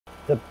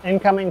The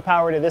incoming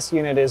power to this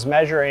unit is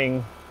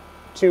measuring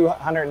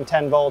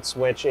 210 volts,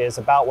 which is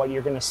about what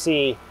you're going to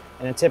see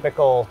in a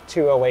typical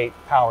 208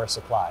 power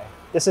supply.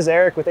 This is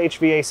Eric with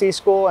HVAC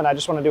School, and I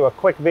just want to do a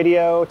quick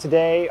video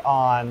today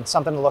on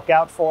something to look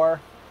out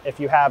for. If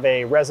you have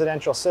a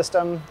residential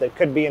system that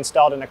could be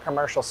installed in a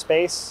commercial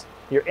space,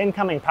 your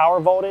incoming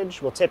power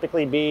voltage will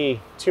typically be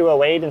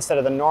 208 instead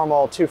of the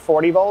normal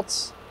 240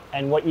 volts.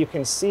 And what you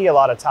can see a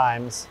lot of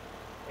times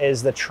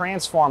is the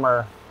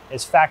transformer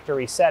is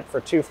factory set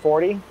for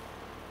 240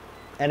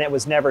 and it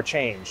was never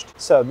changed.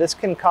 So this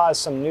can cause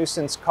some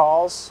nuisance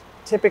calls.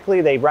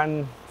 Typically they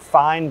run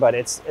fine, but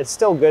it's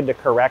still good to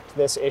correct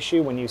this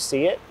issue when you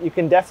see it. You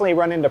can definitely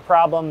run into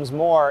problems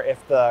more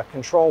if the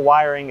control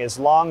wiring is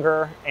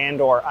longer and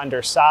or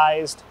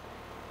undersized,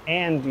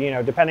 and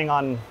depending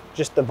on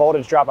just the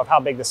voltage drop of how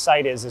big the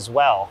site is as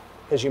well,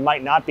 because you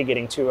might not be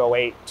getting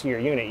 208 to your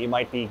unit. You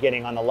might be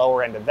getting on the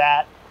lower end of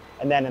that,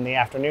 and then in the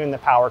afternoon the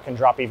power can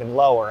drop even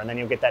lower, and then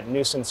you'll get that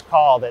nuisance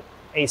call that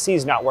AC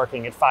is not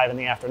working at 5 in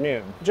the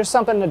afternoon. Just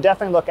something to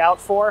definitely look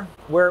out for.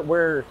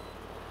 We're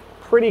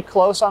pretty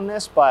close on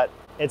this, but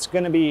it's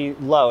going to be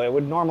low. It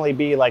would normally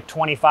be like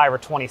 25 or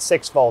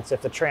 26 volts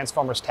if the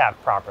transformer's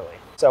tapped properly.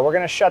 So we're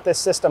going to shut this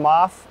system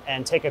off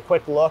and take a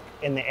quick look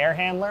in the air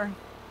handler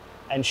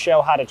and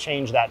show how to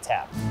change that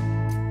tap.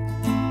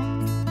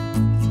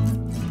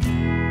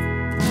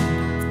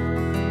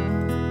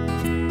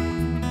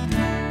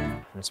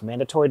 It's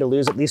mandatory to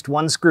lose at least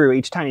one screw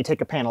each time you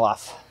take a panel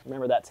off.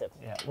 Remember that tip.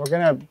 Yeah, we're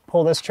going to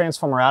pull this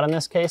transformer out in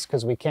this case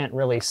because we can't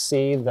really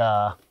see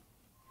the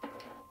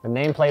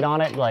nameplate on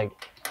it,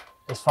 like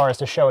as far as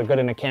to show it good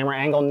in a camera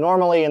angle.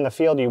 Normally in the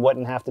field you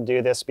wouldn't have to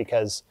do this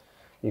because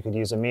you could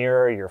use a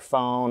mirror, your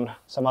phone,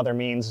 some other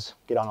means,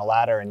 get on a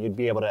ladder, and you'd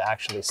be able to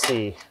actually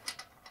see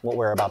what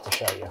we're about to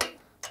show you.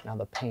 Now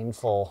the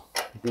painful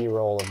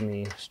B-roll of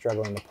me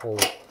struggling to pull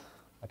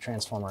a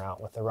transformer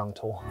out with the wrong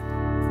tool.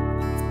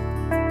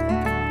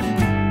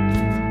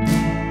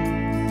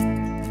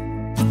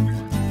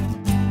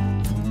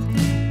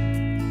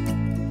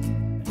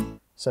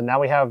 So now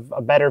we have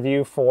a better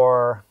view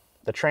for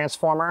the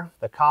transformer.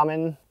 The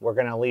common, we're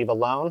going to leave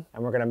alone,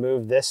 and we're going to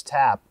move this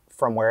tap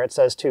from where it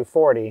says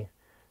 240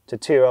 to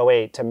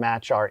 208 to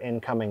match our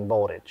incoming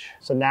voltage.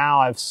 So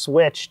now I've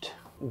switched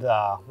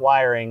the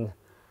wiring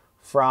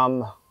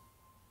from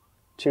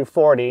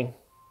 240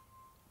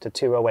 to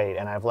 208,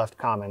 and I've left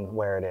common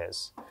where it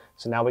is.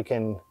 So now we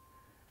can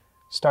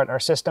start our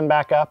system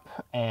back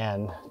up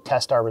and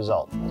test our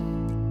result.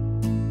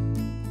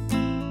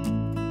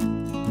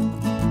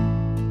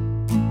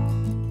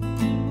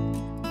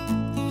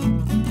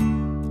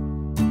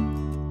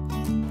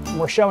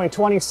 We're showing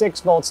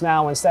 26 volts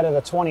now instead of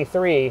the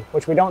 23,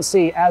 which we don't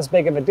see as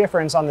big of a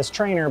difference on this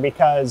trainer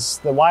because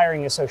the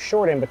wiring is so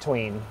short in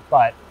between.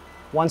 But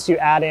once you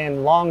add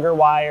in longer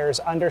wires,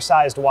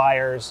 undersized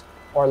wires,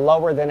 or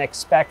lower than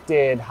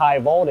expected high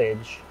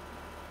voltage,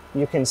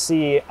 you can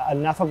see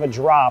enough of a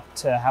drop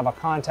to have a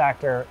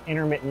contactor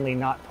intermittently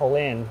not pull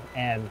in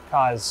and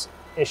cause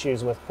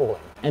issues with cooling.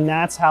 And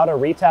that's how to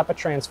retap a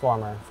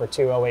transformer for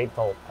 208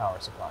 volt power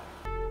supply.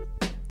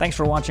 Thanks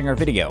for watching our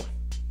video.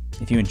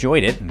 If you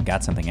enjoyed it and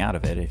got something out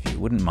of it, if you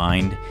wouldn't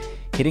mind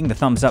hitting the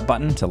thumbs up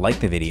button to like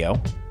the video,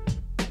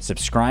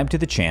 subscribe to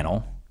the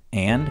channel,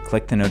 and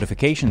click the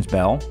notifications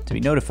bell to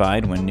be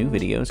notified when new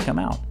videos come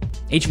out.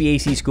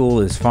 HVAC School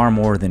is far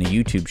more than a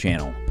YouTube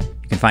channel.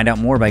 You can find out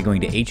more by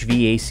going to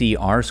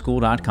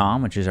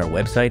hvacrschool.com, which is our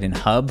website and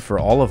hub for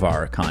all of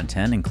our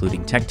content,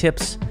 including tech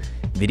tips,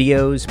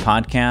 videos,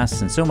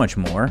 podcasts, and so much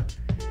more.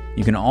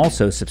 You can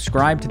also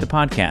subscribe to the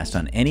podcast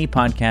on any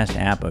podcast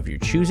app of your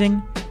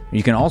choosing.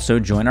 You can also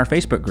join our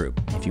Facebook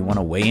group if you want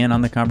to weigh in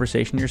on the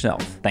conversation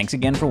yourself. Thanks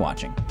again for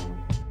watching.